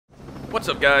What's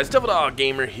up guys,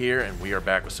 TheDevildogGamer here, and we are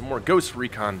back with some more Ghost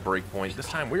Recon Breakpoint. This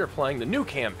time we are playing the new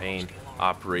campaign,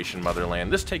 Operation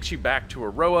Motherland. This takes you back to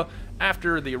Aroa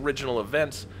after the original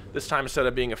events. This time, instead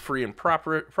of being a free and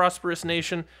prosperous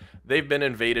nation, they've been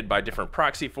invaded by different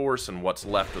proxy force and what's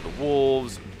left of the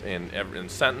wolves and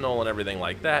Sentinel and everything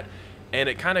like that. And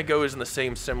it kind of goes in the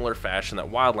same similar fashion that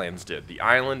Wildlands did. The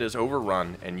island is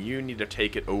overrun and you need to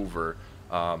take it over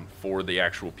for the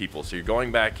actual people. So you're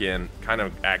going back in, kind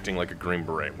of acting like a Green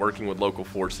Beret, working with local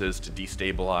forces to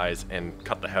destabilize and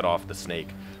cut the head off the snake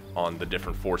on the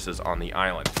different forces on the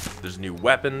island. There's new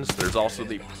weapons. There's also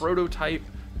the prototype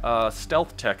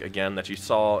stealth tech again that you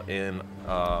saw in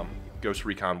Ghost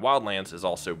Recon Wildlands is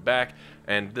also back.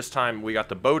 And this time we got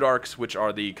the Bodarks, which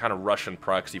are the kind of Russian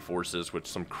proxy forces with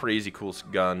some crazy cool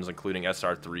guns, including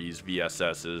SR3s,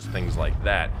 VSSs, things like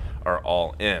that, are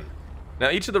all in. Now,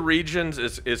 each of the regions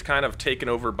is kind of taken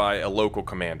over by a local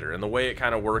commander, and the way it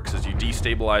kind of works is you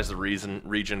destabilize the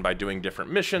region by doing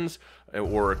different missions,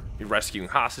 or rescuing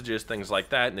hostages, things like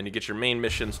that, and then you get your main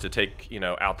missions to take,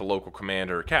 out the local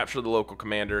commander, or capture the local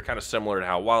commander, kind of similar to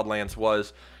how Wildlands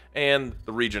was, and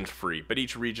the region's free. But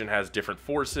each region has different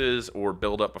forces, or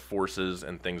build-up of forces,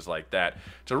 and things like that.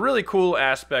 It's a really cool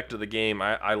aspect of the game.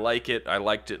 I like it. I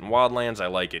liked it in Wildlands. I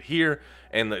like it here.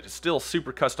 And it's still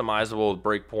super customizable with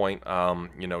Breakpoint,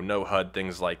 no HUD,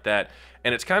 things like that.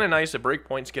 And it's kind of nice that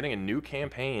Breakpoint's getting a new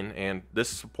campaign, and this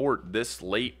support this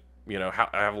late,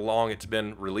 how long it's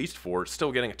been released for, it's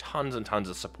still getting tons and tons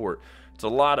of support. It's a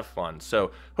lot of fun.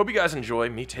 So hope you guys enjoy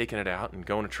me taking it out and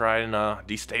going to try and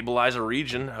destabilize a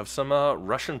region of some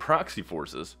Russian proxy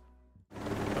forces.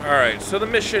 Alright, so the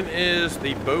mission is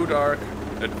the Bodark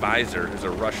advisor, who's a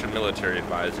Russian military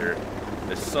advisor,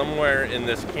 is somewhere in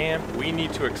this camp. We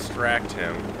need to extract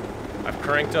him. I've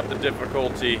cranked up the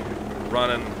difficulty,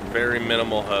 running very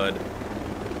minimal HUD.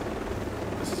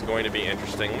 This is going to be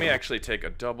interesting. Let me actually take a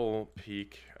double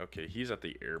peek. Okay, he's at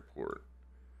the airport.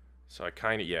 So I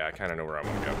kind of know where I'm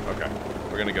going to go. Okay,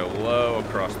 we're going to go low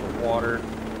across the water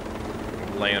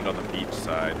and land on the beach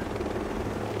side.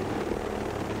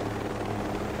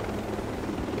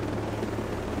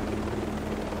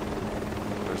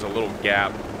 There's a little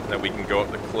gap that we can go up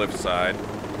the cliff side.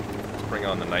 Let's bring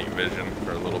on the night vision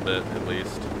for a little bit at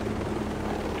least.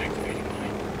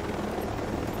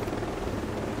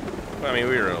 I mean,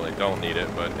 we really don't need it,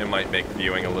 but it might make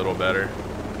viewing a little better.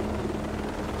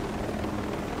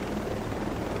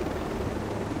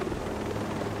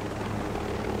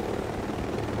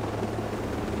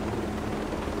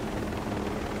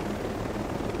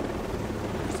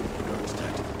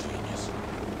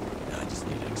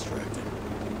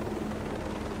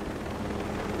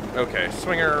 Okay,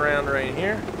 swing her around right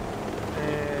here,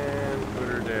 and put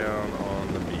her down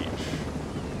on the beach.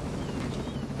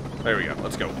 There we go,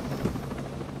 let's go.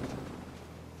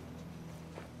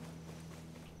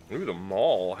 Ooh, the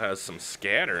mall has some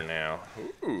scatter now.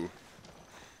 Ooh.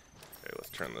 Okay, let's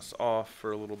turn this off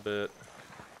for a little bit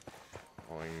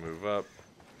while we move up.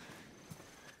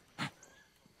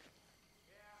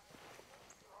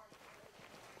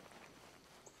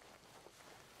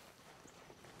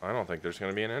 I don't think there's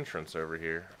going to be an entrance over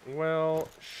here. Well,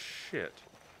 shit.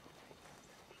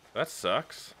 That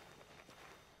sucks.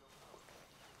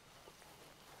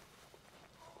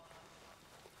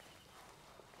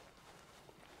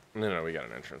 No, we got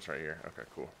an entrance right here. Okay,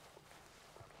 cool.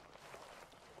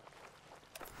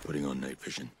 Putting on night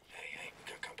vision. Hey,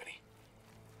 we got company.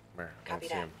 Where? I don't Copy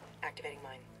see that. him. Activating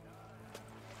mine.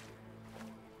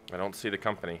 I don't see the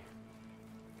company.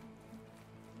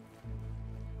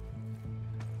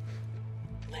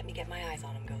 Let me get my eyes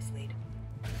on him, Ghost Lead.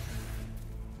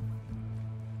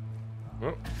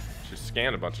 Oh, she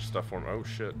scanned a bunch of stuff for him. Oh,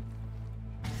 shit.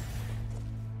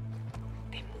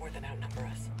 They more than outnumber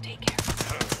us. Take care.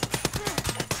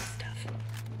 That's the stuff.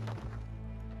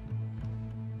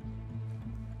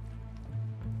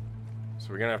 So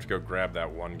we're gonna have to go grab that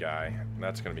one guy. And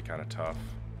that's gonna be kind of tough.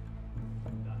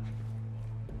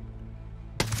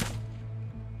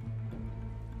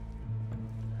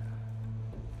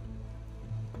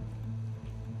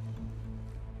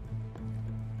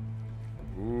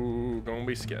 Ooh, gonna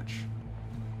be sketch.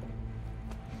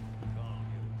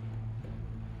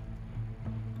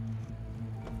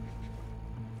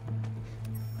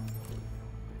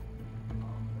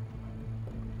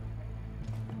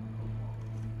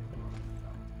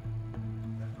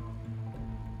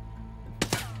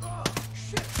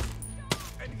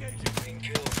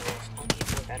 I'll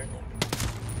give you a better look.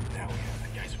 Now we have the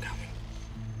guys are coming.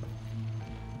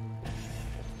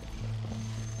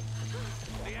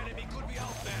 The enemy could be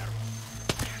out there.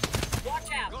 Watch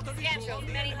out! Scan shows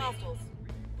many hostiles.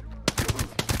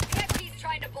 PXP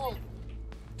trying to bolt.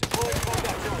 Deploy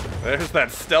combat drone. There's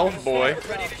that stealth boy.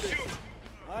 Ready to shoot.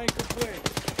 I ain't complaining.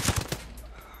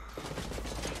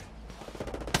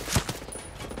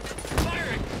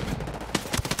 Firing.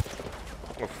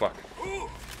 Oh fuck. Ooh,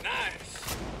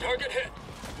 nice. Target hit.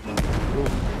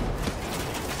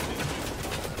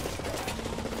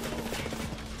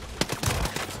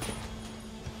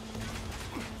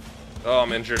 Oh,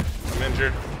 I'm injured. I'm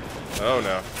injured. Oh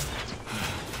no.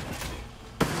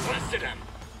 Blasted him.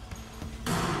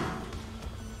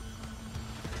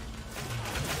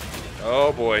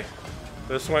 Oh boy.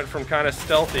 This went from kind of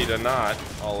stealthy to not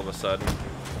all of a sudden.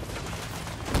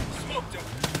 Smoked him.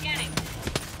 Scanning.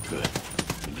 Good.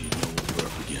 We need to know what we're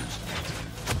up against.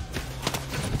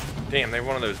 Damn, they have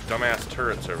one of those dumbass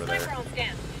turrets over Sniper there. on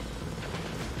stand.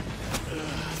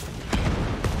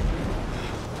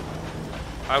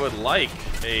 I would like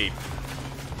a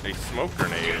smoke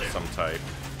grenade of some type.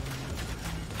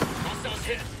 Hostiles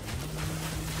hit.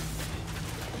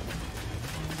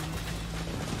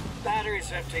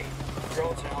 Battery's empty.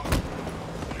 Drone's out.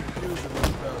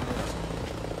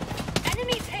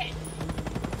 Enemies hit.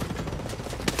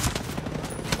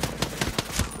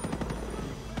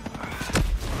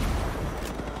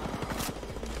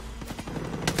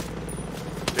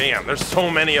 Damn, there's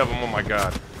so many of them. Oh my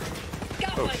god.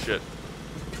 Got Oh one. shit.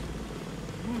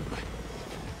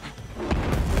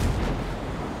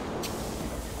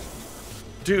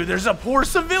 Dude, there's a poor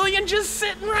civilian just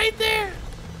sitting right there.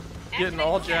 Getting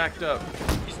all jacked up.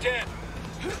 He's dead.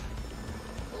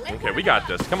 Okay, we got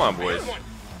this. Come on, boys. One.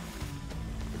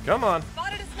 Come on.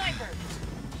 Spotted a sniper.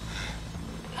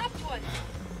 Popped one.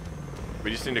 We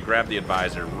just need to grab the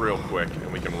advisor real quick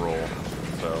and we can roll.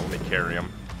 So let me carry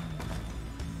him.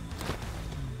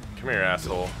 Come here,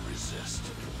 asshole. Resist.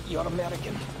 You're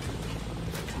American.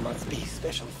 Must be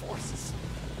special forces.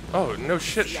 Oh, no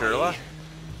shit, Sherlock.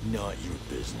 Not your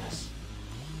business.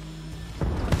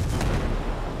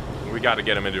 We got to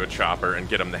get him into a chopper and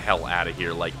get him the hell out of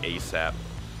here, like ASAP.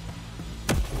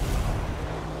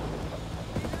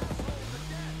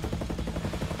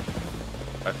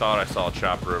 I thought I saw a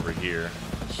chopper over here.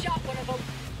 Shot one of them.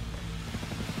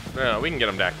 No, we can get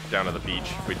him back down to the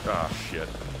beach if we. Oh shit.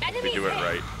 If we do it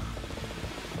right.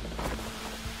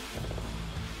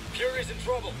 Fury's in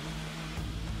trouble.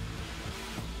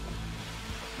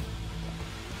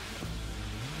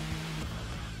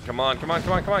 Come on, come on,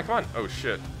 come on, come on, come on. Oh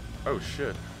shit. Oh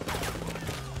shit.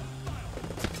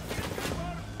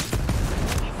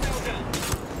 Hostile down.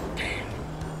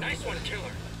 Damn. Nice one,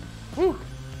 killer. Woo.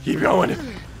 Keep going.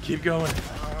 Keep going.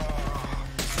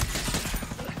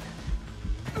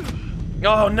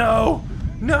 Oh no!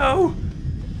 No!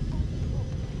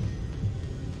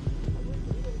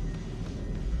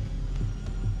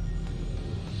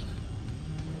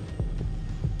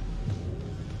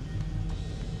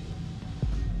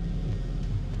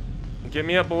 Get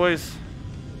me up, boys.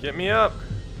 Get me up.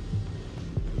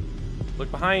 Look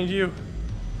behind you.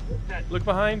 Look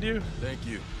behind you. Thank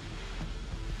you.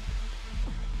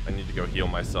 I need to go heal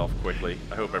myself quickly.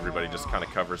 I hope everybody just kind of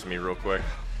covers me real quick.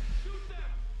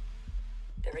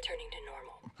 They're returning to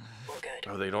normal. We're good.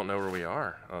 Oh, they don't know where we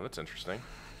are. Oh, that's interesting.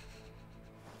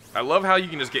 I love how you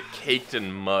can just get caked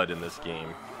in mud in this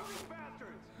game.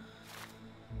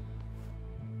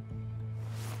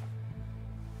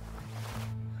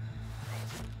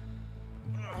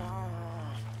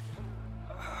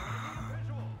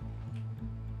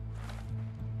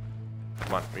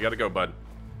 Come on, we gotta go, bud.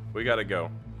 We gotta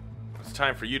go. It's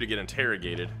time for you to get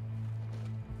interrogated.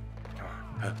 Come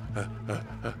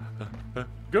on.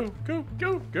 Go, go,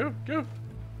 go, go, go.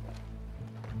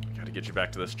 Gotta get you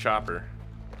back to this chopper.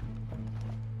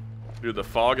 Dude, the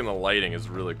fog and the lighting is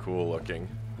really cool looking.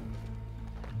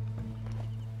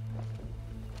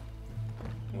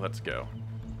 Let's go.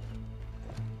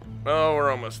 Oh,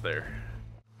 we're almost there.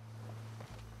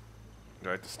 Do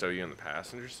I have to stow you in the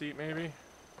passenger seat, maybe?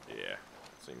 Yeah,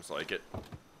 seems like it.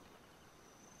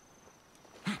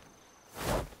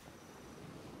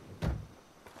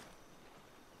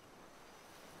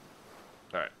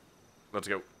 Alright, let's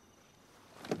go.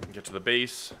 Get to the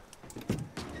base.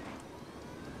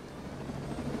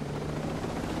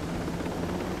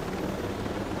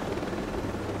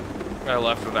 I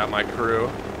left without my crew.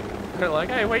 They're like,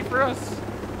 hey, wait for us.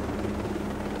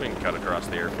 We can cut across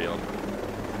the airfield.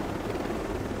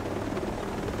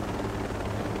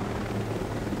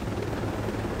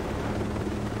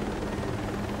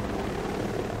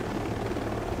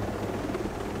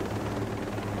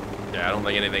 Yeah, I don't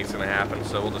think anything's gonna happen,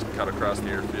 so we'll just cut across the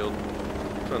airfield.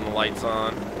 Turn the lights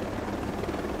on.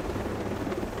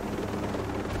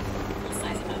 We'll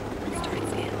size him up. Starting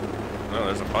scan. No,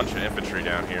 there's a bunch of infantry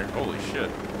down here. Holy shit.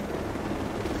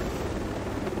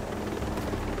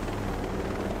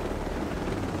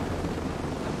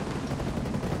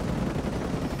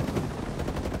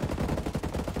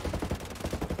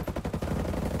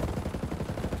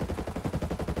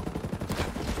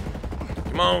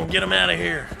 Come on, get them out of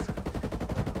here.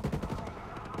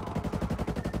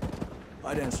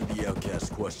 I'd answer the outcast's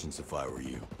questions if I were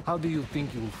you. How do you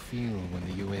think you'll feel when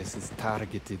the U.S. is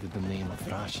targeted in the name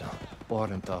of Russia?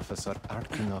 Warrant Officer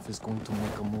Arkinov is going to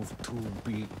make a move too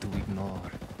big to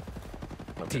ignore.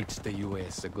 Teach the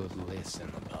U.S. a good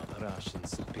lesson about Russian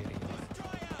superiority.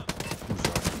 Who's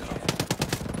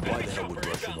Arkinov? Why the hell would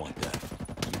Russia want that?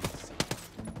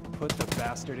 Put the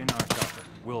bastard in our chopper.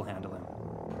 We'll handle him.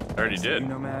 I already did.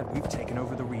 Nomad, we've taken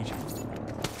over the region.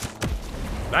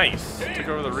 Nice. Took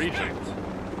over the region.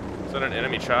 Is that an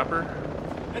enemy chopper?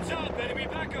 Heads up, enemy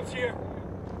backups here.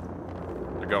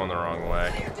 They're going the wrong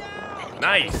way.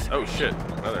 Nice. Oh shit.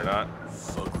 No, they're not.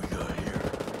 Fuck we got here.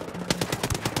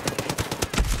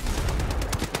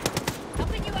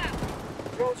 Helping you out.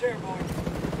 Drone's airborne.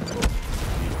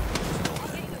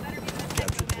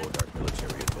 Captured Bogarт,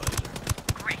 military advisor.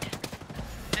 Great.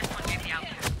 This one gave the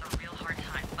outcasts a real hard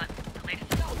time, but the latest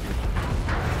developments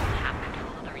have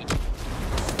control of the region.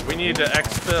 We need to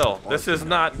exfil. This is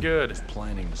not good.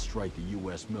 Planning to strike the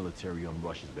U.S. military on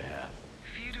Russia's behalf.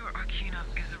 Fyodor Arkinov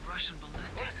is a Russian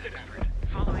ballistics expert.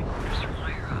 Following orders from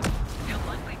higher up, he'll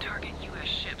likely target U.S.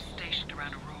 ships stationed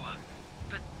around Aroa.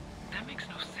 But that makes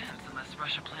no sense unless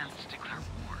Russia plans to declare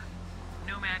war.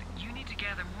 Nomad, you need to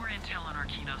gather more intel on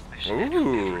Arkinov's mission.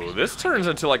 Ooh, this turns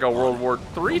into like a World War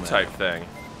III type thing.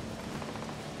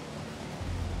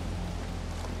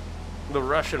 The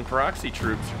Russian proxy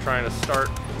troops are trying to start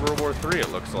World War III,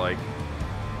 it looks like.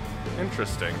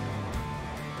 Interesting.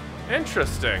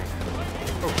 Interesting.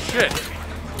 Oh, shit.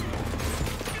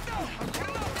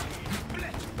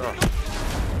 Oh.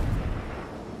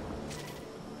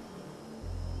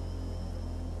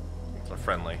 It's a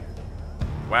friendly.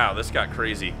 Wow, this got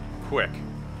crazy quick.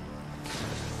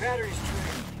 Battery's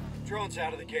drained. Drone's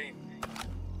out of the game.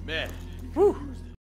 Man, Whew.